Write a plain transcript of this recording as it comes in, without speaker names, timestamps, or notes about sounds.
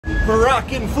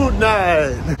Moroccan food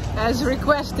night! As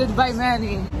requested by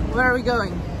many. Where are we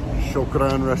going?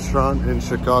 Shokran restaurant in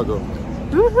Chicago.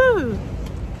 Woohoo!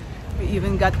 We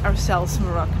even got ourselves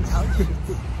Moroccan outfit.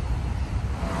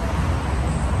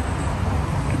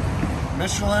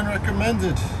 Michelin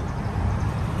recommended.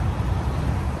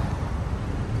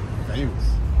 Famous.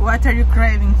 What are you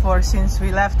craving for since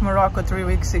we left Morocco 3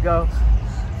 weeks ago?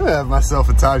 I have myself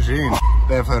a tagine.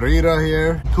 They have harira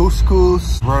here,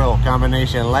 couscous, royal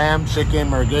combination lamb, chicken,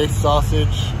 merguez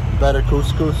sausage, better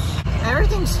couscous.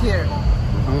 Everything's here.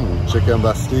 Chicken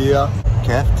bastilla,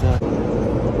 kefta.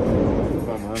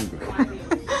 I'm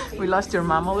hungry. We lost your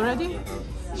mom already?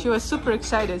 She was super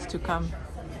excited to come.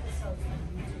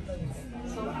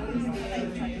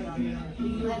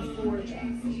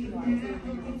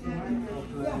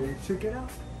 Check it out.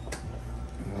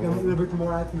 A little bit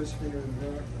more atmosphere in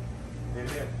there.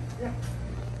 Yeah.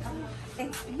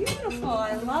 It's beautiful.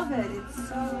 I love it. It's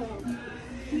so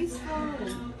peaceful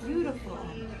and beautiful.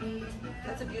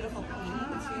 That's a beautiful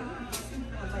painting too.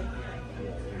 I like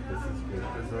This is good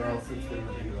because or else it's going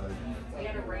to be like. We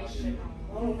had a ration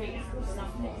for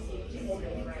something.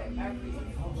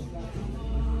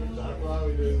 Dahkla,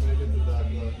 we didn't make it to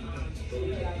Dahkla.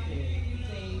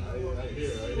 I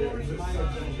hear. It's just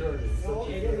such a journey.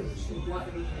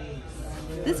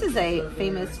 This is a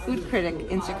famous food critic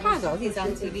in Chicago. He's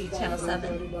on TV, Channel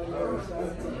 7.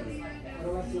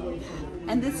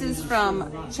 And this is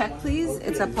from Check Please.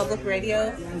 It's a public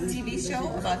radio TV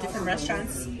show about different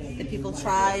restaurants that people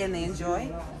try and they enjoy.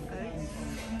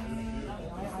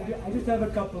 I just have a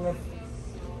couple of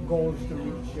goals to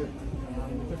reach.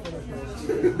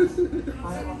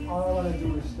 All I want to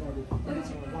do is start it.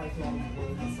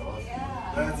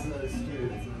 That's nice too.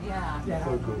 Yeah.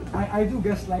 So good. I do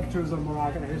guest lectures on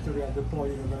Moroccan history at DePaul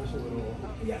University.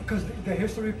 Yeah, because the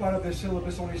history part of the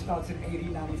syllabus only starts in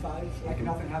 1895. Like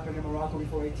nothing happened in Morocco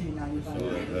before 1895.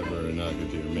 Yeah, ever in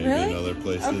Agadir, maybe Really? in other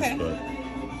places, Okay. but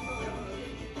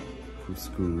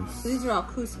couscous. These are all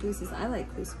couscouses. I like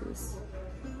couscous.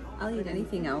 I'll eat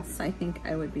anything else I think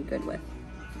I would be good with.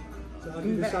 So have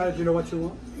you decided you know what you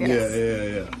want? Yes.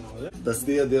 Yeah.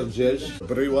 Tastia del Jej,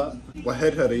 Briwa,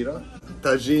 Wahed Harira,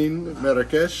 Tagine,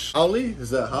 Marrakesh. Hali?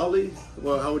 Is that Hali?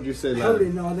 Well, how would you say that?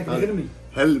 Helmi, no, like Helmi.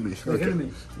 Helmi. Okay.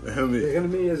 Helmi. Helmi. The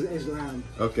Helmi is lamb.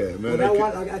 Okay, Well, that one,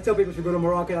 Marrakesh. like, I tell people if you go to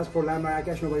Morocco, ask for lamb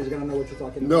Marrakesh, nobody's gonna know what you're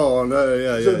talking about. No,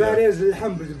 yeah. So that is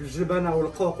الحم بالجبن أو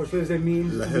القوق, which is it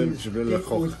means لحم جبن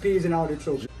القوق. with peas and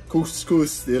artichokes.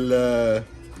 Couscous del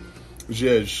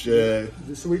Jej.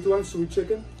 The sweet one, sweet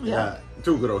chicken. Yeah.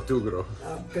 Tugro.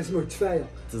 كان اسمه تفاية.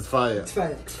 Tfaya.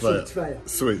 Sweet tfaya.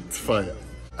 Sweet tfaya.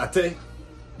 Ate.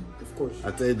 Of course.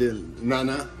 Ate del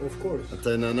nana. Of course.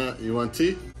 Ate nana. You want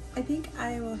tea? I think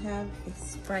I will have a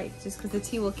Sprite just because the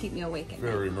tea will keep me awake at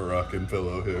night. Very Moroccan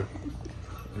pillow here.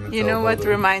 You know what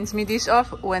reminds me this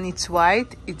of? When it's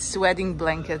white, it's wedding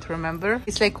blanket, remember?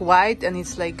 It's like white and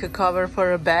it's like a cover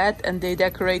for a bed and they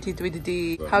decorate it with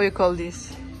the, how you call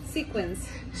this? Sequins.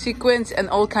 Sequins and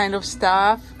all kind of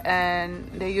stuff, and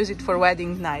they use it for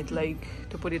wedding night, like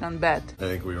to put it on bed. I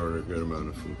think we ordered a good amount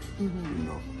of food. You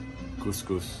know,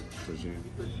 couscous, tagine.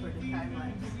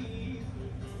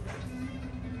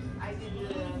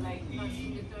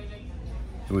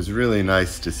 It was really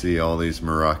nice to see all these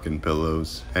Moroccan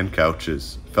pillows and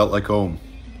couches. Felt like home.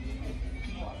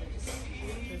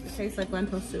 It tastes like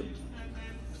lentil soup.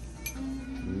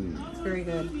 It's very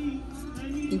good.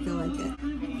 You feel like it.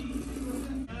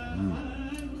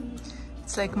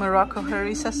 It's like Morocco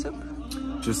harissa soup.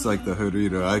 Just like the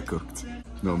harira I cooked.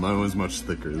 No, mine was much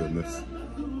thicker than this.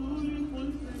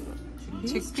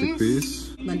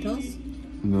 Chickpeas? Lentils?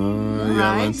 No,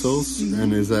 yeah, lentils.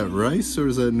 And is that rice or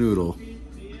is that noodle?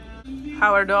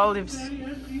 How are the olives?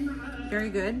 Very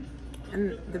good.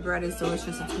 And the bread is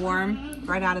delicious. It's warm,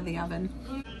 right out of the oven.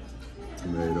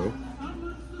 Tomato.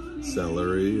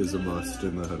 Celery is a must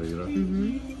in the harira.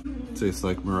 Tastes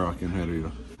like Moroccan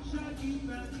harira.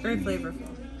 Very flavorful.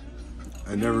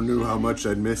 I never knew how much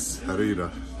I'd miss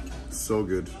harira. It's so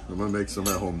good. I'm gonna make some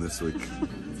at home this week.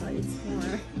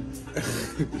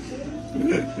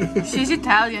 She's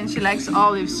Italian, she likes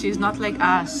olives, she's not like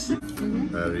us.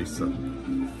 Harissa.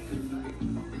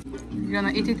 You're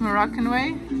gonna eat it Moroccan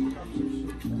way?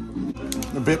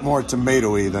 A bit more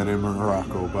tomatoey than in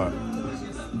Morocco, but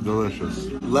delicious.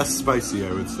 Less spicy,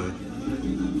 I would say.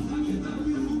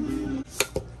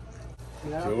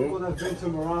 Yeah, people that have been to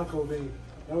Morocco, they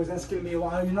always asking me,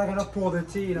 why you're not gonna pour the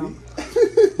tea, you know?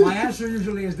 My answer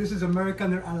usually is, this is America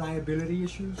and there are liability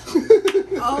issues.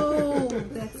 Oh,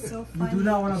 that's so You funny. do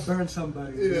not want to burn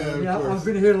somebody. Yeah, of course. I've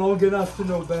been here long enough to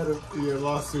know better. You get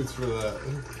lawsuits for that.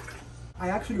 I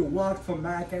actually walked from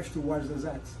Marrakesh to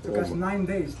Ouarzazate. It took us 9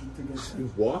 days to get there.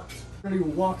 You walked? We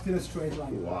walked in a straight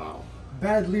line. Wow.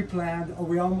 Badly planned, or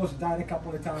we almost died a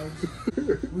couple of times.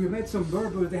 We met some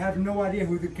Berbers, they have no idea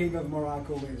who the king of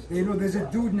Morocco is. They know there's a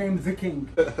dude named the king.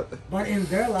 But in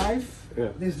their life,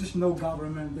 there's just no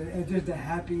government. They're just the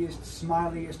happiest,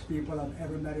 smiliest people I've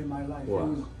ever met in my life. Wow. It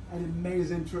was an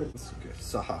amazing trip. Okay.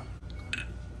 Saha.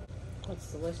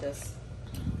 That's delicious.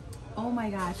 Oh my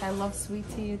gosh, I love sweet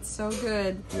tea. It's so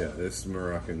good. Yeah, this is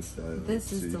Moroccan style.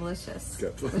 This is delicious. It's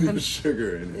got plenty of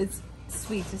sugar in it. It's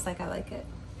sweet, just like I like it.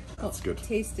 That's good.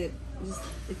 Taste it.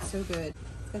 It's so good.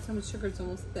 It's got so much sugar, it's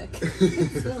almost thick.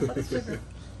 It's a lot of sugar.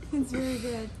 It's very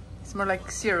good. It's more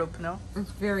like syrup, no?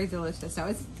 It's very delicious.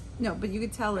 No, but you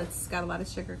could tell it's got a lot of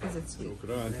sugar because it's sweet.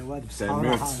 See,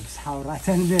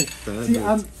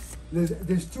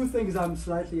 there's two things I'm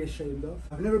slightly ashamed of.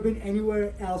 I've never been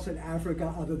anywhere else in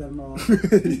Africa other than Morocco.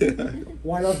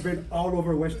 While I've been all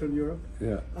over Western Europe.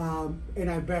 Yeah. And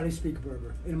I barely speak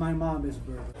Berber. And my mom is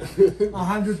Berber.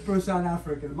 100%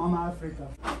 African. Mama Africa.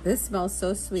 This smells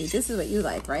so sweet. This is what you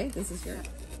like, right? This is your...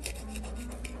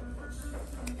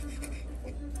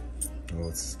 Oh,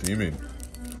 it's steaming.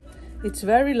 It's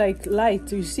very like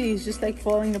light. You see, it's just like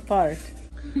falling apart.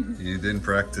 You didn't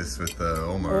practice with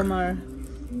Omar. Omar.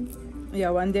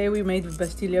 Yeah, one day we made a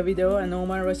Bastilla video and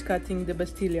Omar was cutting the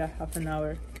Bastilla half an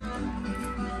hour.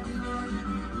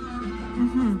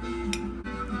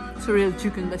 It's a real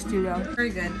chicken Bastilla. Very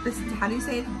good. How do you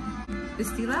say it?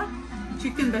 Bastilla?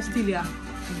 Chicken Bastilla.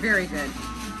 Very good.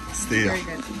 Steel. Very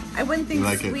good. I wouldn't think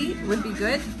like sweet would be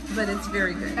good, but it's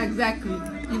very good. Exactly.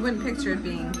 You wouldn't picture it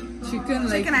being Chicken,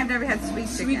 like chicken. I've never had sweet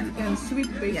chicken. Sweet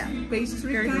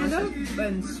pastry Very kind delicious. of,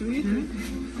 and sweet.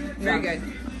 Very good.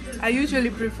 I usually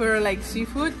prefer like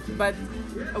seafood, but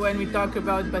when we talk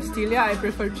about Bastilla, I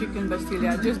prefer chicken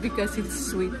Bastilla just because it's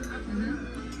sweet.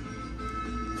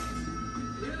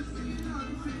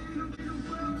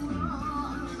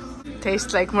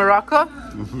 Tastes like Morocco.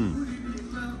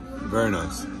 Very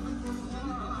nice.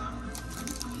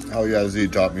 Oh yeah, Z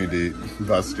taught me to eat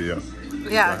Bastilla.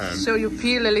 Yeah, so you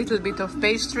peel a little bit of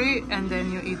pastry and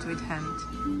then you eat with hand.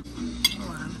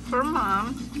 One for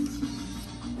mom.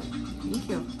 Thank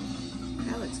you.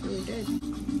 That looks really good.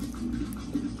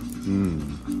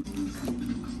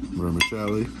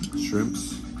 Vermicelli,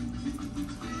 shrimps.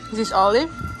 Is this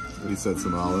olive? He said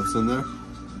some olives in there.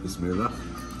 Bismillah.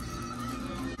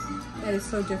 That is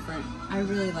so different. I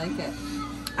really like it.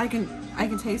 I can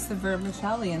taste the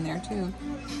vermicelli in there too.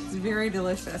 It's very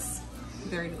delicious.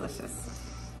 Very delicious.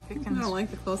 I don't like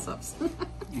the close-ups.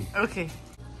 Okay.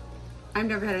 I've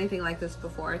never had anything like this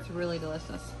before. It's really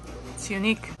delicious. It's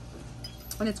unique.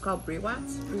 And it's called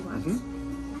briwats.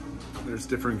 There's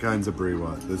different kinds of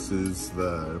briwat. This is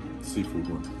the seafood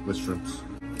one with shrimps.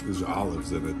 There's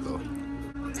olives in it though.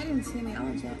 I didn't see any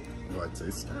olives yet. Oh, I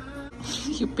taste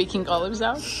it. You picking olives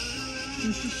out?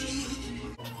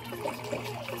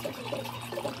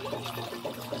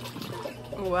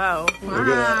 Wow.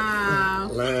 Wow.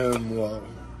 Lamb, wow.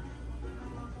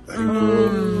 Thank you.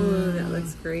 Ooh, that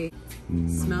looks great.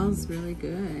 Smells really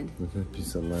good. Look at that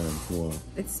piece of lamb. Wow.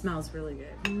 It smells really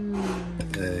good.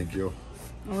 Thank you.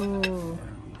 Oh,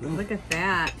 look at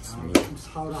that.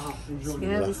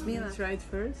 Yeah, bismillah. Try it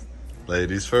first.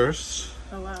 Ladies first.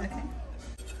 Oh wow. Okay.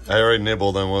 I already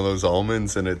nibbled on one of those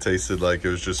almonds and it tasted like it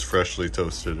was just freshly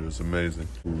toasted. It was amazing.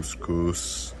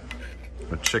 Couscous,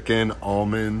 a chicken,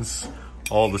 almonds,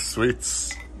 all the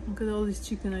sweets. Look at all this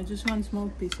chicken. I just want a small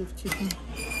piece of chicken.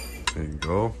 There you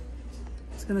go.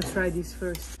 Just gonna try this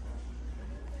first.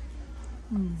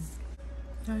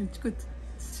 Yeah, it's good.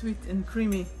 It's sweet and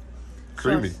creamy.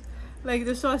 Creamy. Sauce. Like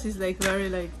the sauce is like very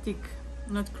like thick,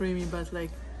 not creamy, but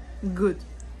like good.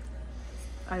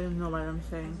 I don't know what I'm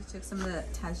saying. I took some of the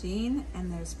tagine,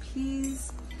 and there's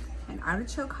peas and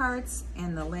artichoke hearts,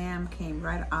 and the lamb came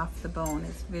right off the bone.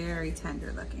 It's very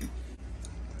tender looking.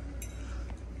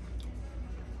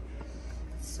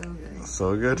 So good.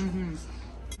 So good.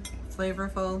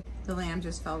 Flavorful. The lamb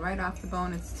just fell right off the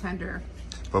bone. It's tender.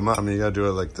 But mom, you gotta do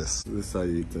it like this. This is how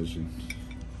you eat tagine.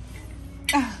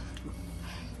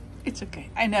 It's okay.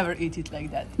 I never eat it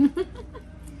like that.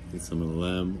 Get some of the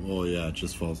lamb. Oh yeah, it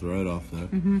just falls right off there.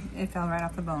 It fell right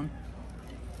off the bone.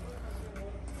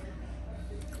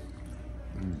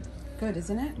 Good,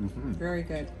 isn't it? Very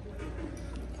good.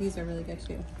 These are really good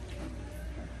too.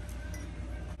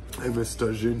 I miss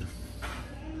tagine.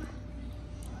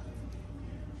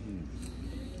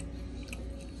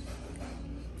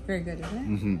 Very good,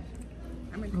 isn't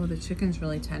it? Oh, the chicken's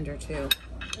really tender too.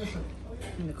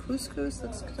 And the couscous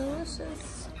looks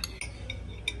delicious.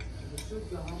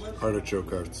 Artichoke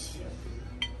hearts.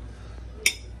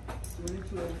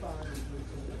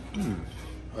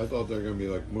 I thought they were gonna be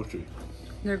like mushy.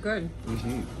 They're good.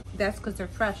 That's because they're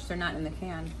fresh. They're not in the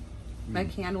can. My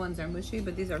canned ones are mushy,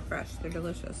 but these are fresh. They're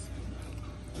delicious.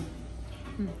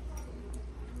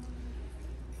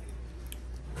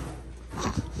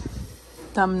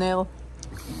 Thumbnail.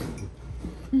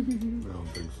 I don't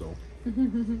think so.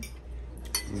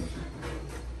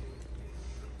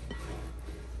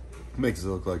 Makes it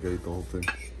look like I ate the whole thing.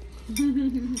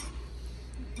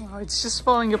 Oh, it's just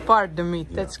falling apart, the meat.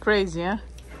 That's crazy, huh?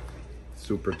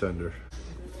 Super tender.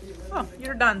 Oh,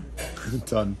 you're done.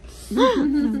 Done.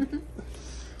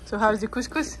 So how's the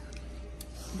couscous?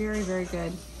 Very, very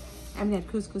good. I haven't had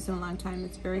couscous in a long time.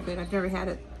 It's very good. I've never had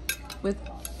it with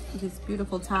this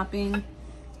beautiful topping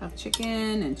of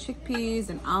chicken and chickpeas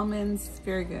and almonds. It's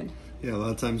very good. Yeah, a lot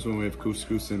of times when we have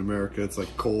couscous in America, it's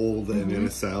like cold and in a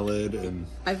salad. And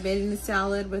I've made it in a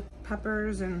salad with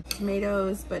peppers and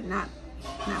tomatoes, but not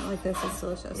like this. It's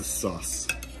with delicious. sauce.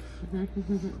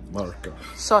 Marca.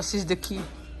 Sauce is the key.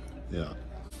 Yeah.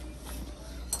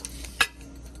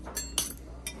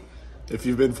 If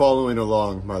you've been following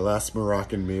along, my last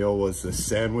Moroccan meal was this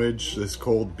sandwich, this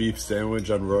cold beef sandwich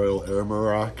on Royal Air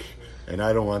Maroc. And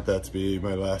I don't want that to be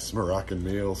my last Moroccan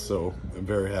meal, so I'm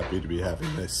very happy to be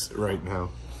having this right now.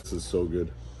 This is so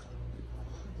good.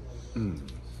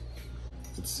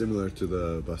 It's similar to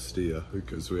the Bastilla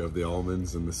because we have the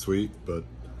almonds and the sweet, but...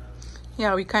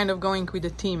 Yeah, we're kind of going with the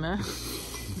theme, huh?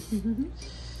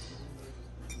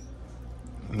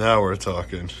 Now we're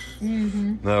talking.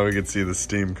 Now we can see the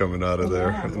steam coming out of there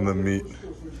and the meat.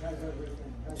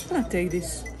 I'll take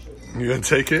this. You gonna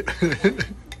take it?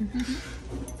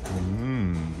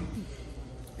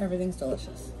 Everything's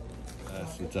delicious.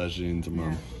 That's the tagine,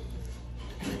 Tamam.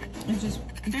 It's just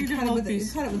you cut it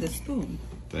with a spoon.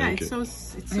 Thank you.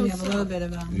 It's And you have a little bit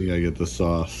of You gotta get the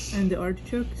sauce. And the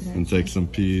artichokes. And take some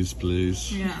peas,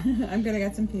 please. Yeah. I'm gonna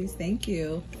get some peas. Thank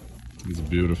you. It's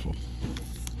beautiful.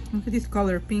 Look at this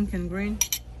color, pink and green.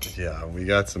 Yeah, we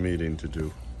got some eating to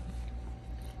do.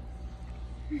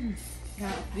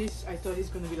 Yeah, this I thought it's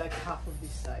gonna be like half of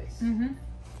this size.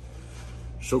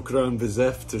 Shokran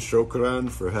Vizef to Shokran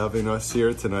for having us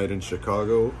here tonight in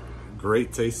Chicago.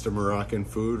 Great taste of Moroccan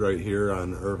food right here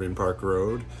on Irving Park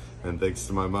Road. And thanks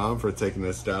to my mom for taking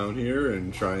us down here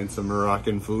and trying some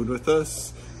Moroccan food with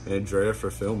us. And Andrea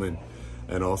for filming.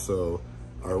 And also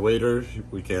our waiter,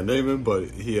 we can't name him,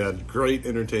 but he had great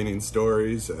entertaining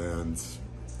stories and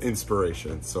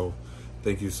inspiration. So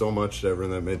thank you so much to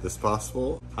everyone that made this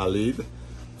possible. Halid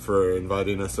for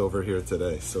inviting us over here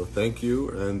today. So thank you,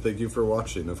 and thank you for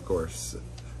watching, of course.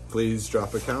 Please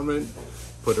drop a comment,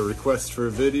 put a request for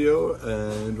a video,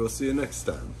 and we'll see you next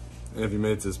time. And if you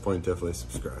made it to this point, definitely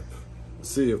subscribe.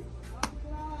 See you.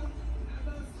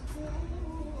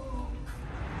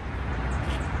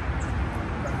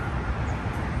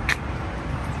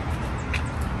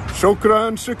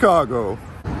 Shokran, Chicago.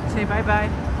 Say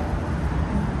bye-bye.